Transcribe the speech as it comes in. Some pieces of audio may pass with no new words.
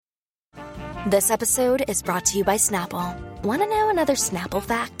This episode is brought to you by Snapple. Want to know another Snapple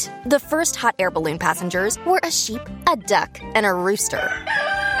fact? The first hot air balloon passengers were a sheep, a duck, and a rooster.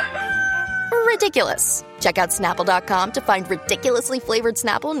 Ridiculous. Check out Snapple.com to find ridiculously flavored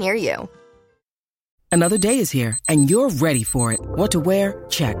Snapple near you. Another day is here, and you're ready for it. What to wear?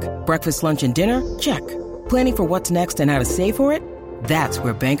 Check. Breakfast, lunch, and dinner? Check. Planning for what's next and how to save for it? That's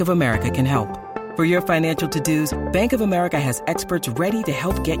where Bank of America can help. For your financial to-dos, Bank of America has experts ready to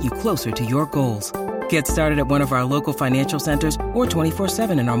help get you closer to your goals. Get started at one of our local financial centers or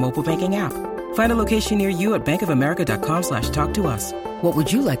 24/7 in our mobile banking app. Find a location near you at bankofamerica.com/talktous. What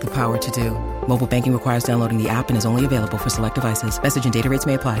would you like the power to do? Mobile banking requires downloading the app and is only available for select devices. Message and data rates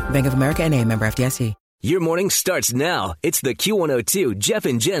may apply. Bank of America N.A., member FDIC. Your morning starts now. It's the Q102 Jeff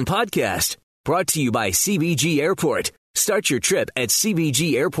and Jen podcast. Brought to you by CBG Airport. Start your trip at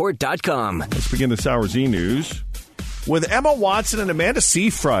CBGAirport.com. Let's begin this hour's E-News with Emma Watson and Amanda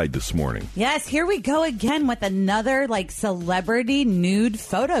Seyfried this morning. Yes, here we go again with another celebrity nude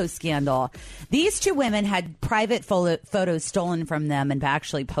photo scandal. These two women had private photos stolen from them and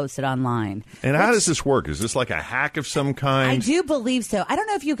actually posted online. And how does this work? Is this like a hack of some kind? I do believe so. I don't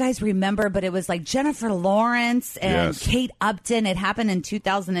know if you guys remember, but it was like Jennifer Lawrence and Kate Upton. It happened in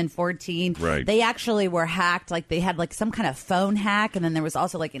 2014. Right. They actually were hacked. They had some kind of phone hack, and then there was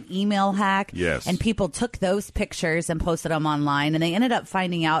also an email hack. Yes. And people took those pictures and posted them online, and they ended up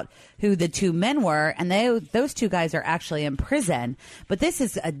finding out who the two men were, and those two guys are actually in prison. But this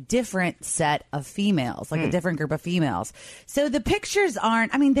is a different set of females, a different group of females. So the pictures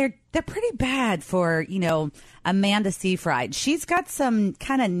aren't, they're pretty bad for, Amanda Seyfried. She's got some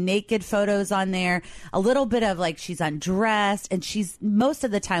kind of naked photos on there, a little bit of she's undressed, and she's most of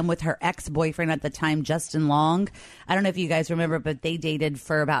the time with her ex-boyfriend at the time, Justin Long. I don't know if you guys remember, but they dated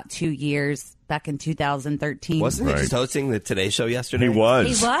for about 2 years back in 2013. Wasn't he just hosting the Today Show yesterday? He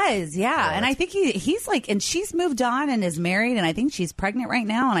was. He was, yeah. And I think he's and she's moved on and is married, and I think she's pregnant right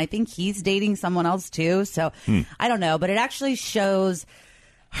now, and I think he's dating someone else too. So I don't know, but it actually shows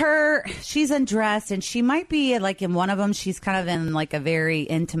her, she's undressed, and she might be in one of them. She's kind of in a very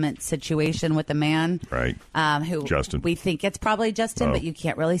intimate situation with a man, right? Who Justin. We think it's probably Justin, but you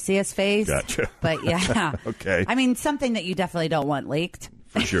can't really see his face. Gotcha. But yeah, okay. Something that you definitely don't want leaked.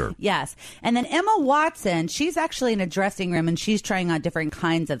 For sure. Yes. And then Emma Watson, she's actually in a dressing room, and she's trying on different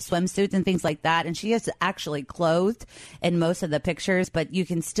kinds of swimsuits and things like that. And she is actually clothed in most of the pictures, but you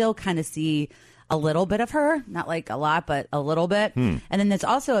can still kind of see a little bit of her, not a lot, but a little bit. And then there's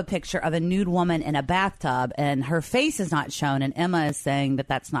also a picture of a nude woman in a bathtub, and her face is not shown, and Emma is saying that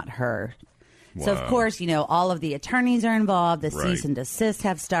that's not her. Wow. So, of course, all of the attorneys are involved. The cease and desist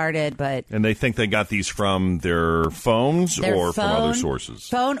have started, but... And they think they got these from their phones or from other sources?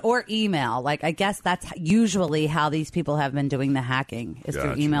 Phone or email. I guess that's usually how these people have been doing the hacking, is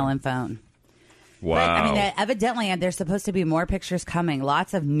through email and phone. Wow. But, evidently, there's supposed to be more pictures coming.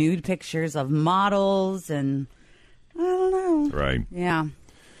 Lots of nude pictures of models, and I don't know. Right. Yeah.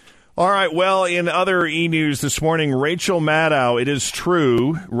 All right. Well, in other E-News this morning, Rachel Maddow, it is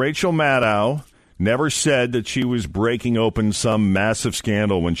true, Rachel Maddow never said that she was breaking open some massive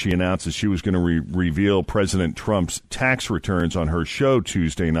scandal when she announced that she was going to reveal President Trump's tax returns on her show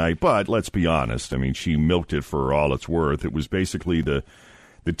Tuesday night. But let's be honest. She milked it for all it's worth. It was basically the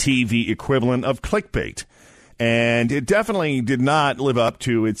TV equivalent of clickbait. And it definitely did not live up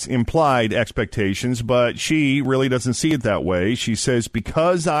to its implied expectations, but she really doesn't see it that way. She says,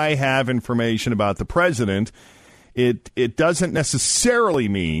 because I have information about the president, it doesn't necessarily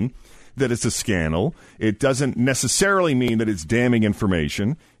mean that it's a scandal. It doesn't necessarily mean that it's damning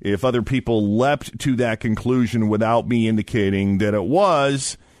information. If other people leapt to that conclusion without me indicating that it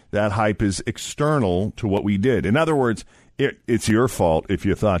was, that hype is external to what we did. In other words, it's your fault if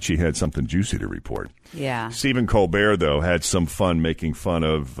you thought she had something juicy to report. Yeah. Stephen Colbert, though, had some fun making fun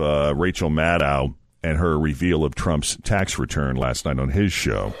of Rachel Maddow and her reveal of Trump's tax return last night on his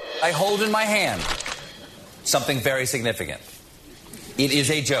show. I hold in my hand something very significant. It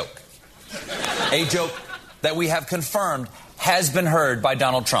is a joke. A joke that we have confirmed has been heard by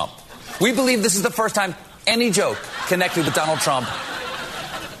Donald Trump. We believe this is the first time any joke connected with Donald Trump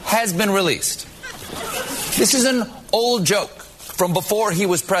has been released. This is an old joke from before he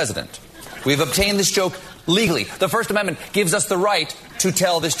was president. We've obtained this joke legally. The First Amendment gives us the right to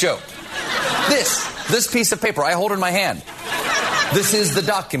tell this joke. This piece of paper I hold in my hand, this is the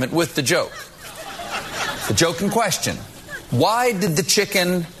document with the joke. The joke in question. Why did the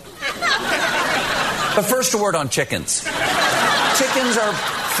chicken... But first, a word on chickens. Chickens are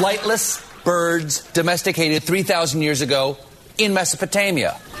flightless birds domesticated 3,000 years ago in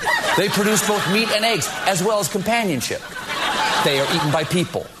Mesopotamia. They produce both meat and eggs, as well as companionship. They are eaten by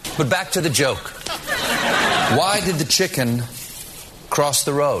people. But back to the joke. Why did the chicken cross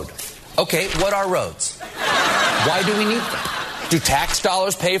the road? Okay, what are roads? Why do we need them? Do tax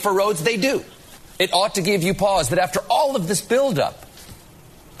dollars pay for roads? They do. It ought to give you pause that after all of this buildup,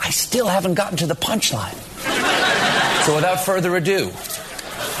 I still haven't gotten to the punchline. So without further ado,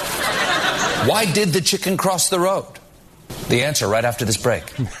 why did the chicken cross the road? The answer right after this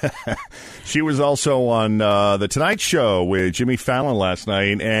break. She was also on The Tonight Show with Jimmy Fallon last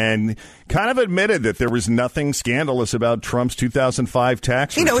night and kind of admitted that there was nothing scandalous about Trump's 2005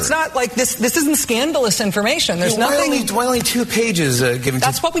 tax return. It's not like this isn't scandalous information. There's nothing. Why only 2 pages given to...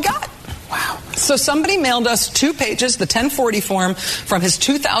 That's what we got. Wow. So somebody mailed us 2 pages, the 1040 form from his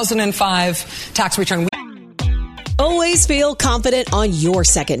 2005 tax return. Always feel confident on your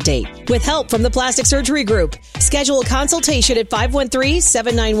second date. With help from the Plastic Surgery Group. Schedule a consultation at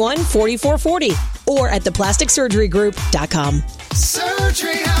 513-791-4440 or at theplasticsurgerygroup.com.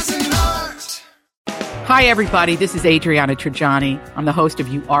 Surgery has an art. Hi, everybody. This is Adriana Trajani. I'm the host of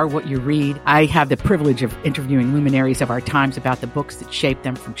You Are What You Read. I have the privilege of interviewing luminaries of our times about the books that shaped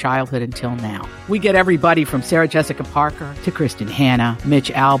them from childhood until now. We get everybody from Sarah Jessica Parker to Kristen Hanna, Mitch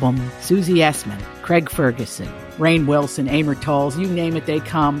Albom, Susie Essman, Craig Ferguson, Rainn Wilson, Amor Tolls, you name it, they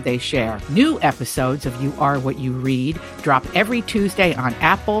come, they share. New episodes of You Are What You Read drop every Tuesday on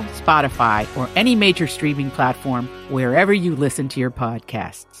Apple, Spotify, or any major streaming platform wherever you listen to your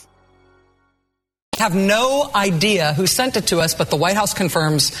podcasts. Have no idea who sent it to us, but the White House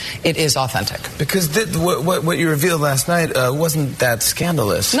confirms it is authentic. Because what you revealed last night wasn't that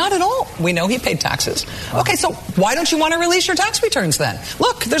scandalous. Not at all. We know he paid taxes. Okay, so why don't you want to release your tax returns then?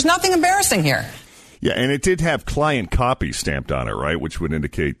 Look, there's nothing embarrassing here. Yeah, and it did have client copy stamped on it, right? Which would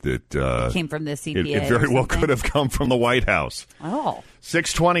indicate that came from the CPA. It very well could have come from the White House. Oh.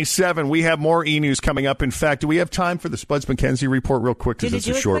 6:27. We have more e-news coming up. In fact, do we have time for the Spuds McKenzie report real quick? Because it's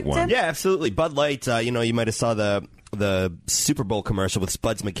a short one. Yeah, absolutely. Bud Light, you might have saw the Super Bowl commercial with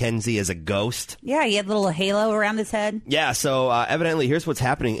Spuds McKenzie as a ghost. Yeah, he had a little halo around his head. Yeah, so evidently, here's what's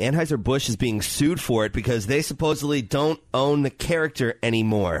happening. Anheuser-Busch is being sued for it because they supposedly don't own the character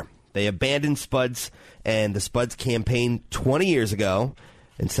anymore. They abandoned Spuds and the Spuds campaign 20 years ago.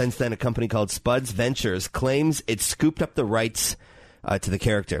 And since then, a company called Spuds Ventures claims it scooped up the rights to the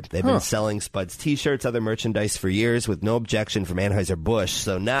character. They've been selling Spuds T-shirts, other merchandise for years with no objection from Anheuser-Busch.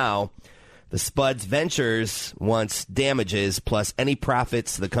 So now the Spuds Ventures wants damages plus any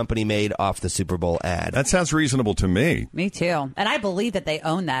profits the company made off the Super Bowl ad. That sounds reasonable to me. Me too. And I believe that they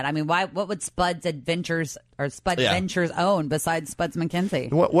own that. I mean, what would Spuds Adventures or Spud Ventures own besides Spuds McKenzie?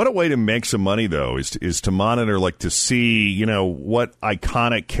 What a way to make some money, though, is to monitor, like, to see, what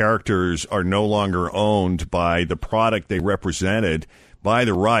iconic characters are no longer owned by the product they represented. Buy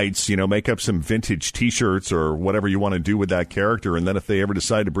the rights, make up some vintage T-shirts or whatever you want to do with that character, and then if they ever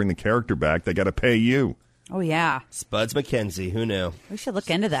decide to bring the character back, they got to pay you. Oh, yeah. Spuds McKenzie, who knew? We should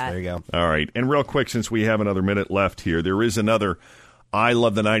look into that. There you go. All right, and real quick, since we have another minute left here, there is another I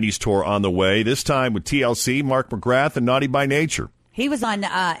Love the 90s tour on the way, this time with TLC, Mark McGrath, and Naughty by Nature. He was on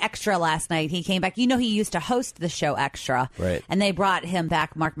Extra last night. He came back. He used to host the show Extra. Right. And they brought him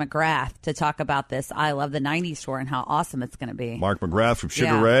back, Mark McGrath, to talk about this I Love the 90s tour and how awesome it's going to be. Mark McGrath from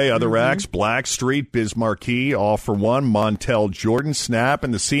Sugar Ray, other acts, Blackstreet, Biz Marquee, All for One, Montel Jordan, Snap,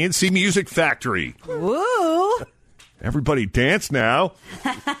 and the CNC Music Factory. Woo! Everybody dance now.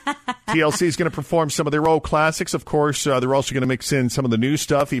 TLC is going to perform some of their old classics. Of course, they're also going to mix in some of the new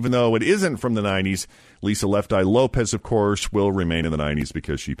stuff, even though it isn't from the 90s. Lisa Left Eye Lopez, of course, will remain in the 90s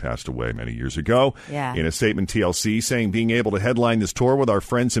because she passed away many years ago. Yeah. In a statement, TLC saying being able to headline this tour with our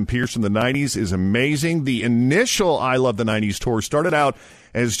friends and peers from the 90s is amazing. The initial I Love the 90s tour started out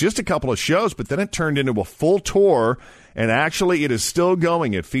as just a couple of shows, but then it turned into a full tour, and actually it is still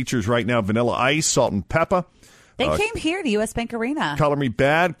going. It features right now Vanilla Ice, Salt and Peppa. They came here to U.S. Bank Arena. Color Me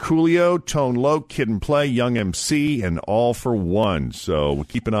Bad, Coolio, Tone Loc, Kid and Play, Young MC, and All for One. So we'll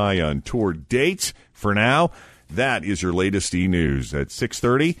keep an eye on tour dates. For now, that is your latest e-news. At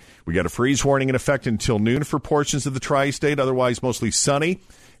 6:30, we got a freeze warning in effect until noon for portions of the tri-state, otherwise mostly sunny,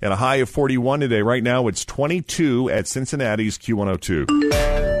 and a high of 41 today. Right now, it's 22 at Cincinnati's Q102.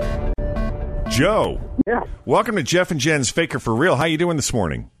 Joe. Yeah. Welcome to Jeff and Jen's Faker for Real. How you doing this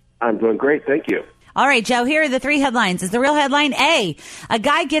morning? I'm doing great, thank you. All right, Joe, here are the 3 headlines. Is the real headline A, a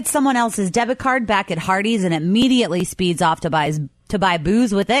guy gets someone else's debit card back at Hardee's and immediately speeds off to buy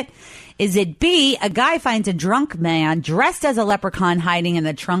booze with it? Is it B, a guy finds a drunk man dressed as a leprechaun hiding in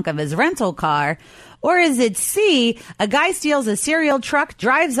the trunk of his rental car? Or is it C, a guy steals a cereal truck,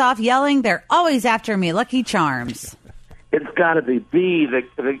 drives off yelling, "They're always after me, Lucky Charms"? It's got to be B.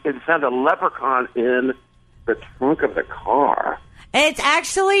 It found a leprechaun in the trunk of the car. It's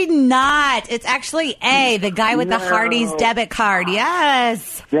actually not. It's actually A, the guy with the Hardee's debit card.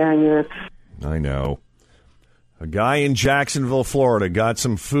 Yes. Dang it. I know. A guy in Jacksonville, Florida, got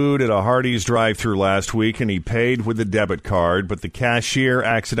some food at a Hardee's drive-thru last week, and he paid with a debit card, but the cashier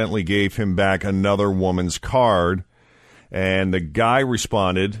accidentally gave him back another woman's card, and the guy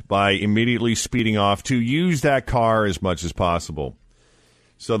responded by immediately speeding off to use that car as much as possible.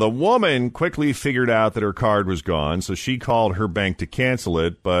 So the woman quickly figured out that her card was gone, so she called her bank to cancel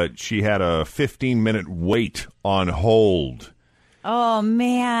it, but she had a 15-minute wait on hold. Oh,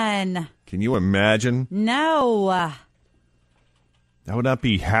 man. Can you imagine? No. I would not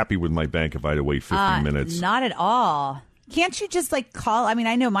be happy with my bank if I had to wait 15 minutes. Not at all. Can't you just, call? I mean,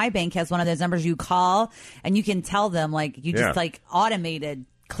 I know my bank has one of those numbers you call, and you can tell them, you just, automated,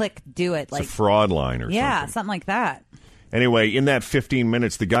 click, do it. It's a fraud line or something. Yeah, something like that. Anyway, in that 15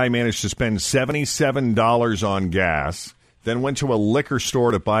 minutes, the guy managed to spend $77 on gas, then went to a liquor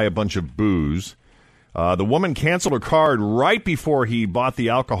store to buy a bunch of booze. The woman canceled her card right before he bought the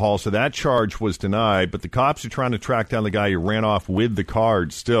alcohol, so that charge was denied. But the cops are trying to track down the guy who ran off with the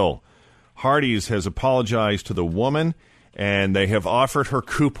card still. Hardee's has apologized to the woman, and they have offered her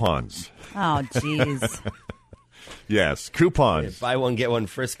coupons. Oh, jeez. Yes, coupons. Buy one, get one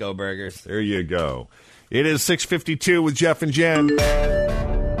Frisco burgers. There you go. It is 6:52 with Jeff and Jen.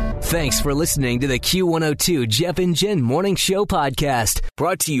 Thanks for listening to the Q102 Jeff and Jen Morning Show podcast,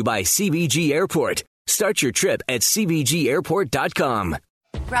 brought to you by CBG Airport. Start your trip at CBGAirport.com.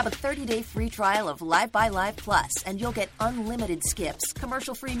 Grab a 30-day free trial of Live by Live Plus, and you'll get unlimited skips,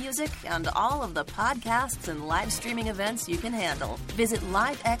 commercial-free music, and all of the podcasts and live streaming events you can handle. Visit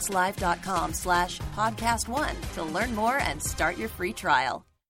livexlive.com/podcast1 to learn more and start your free trial.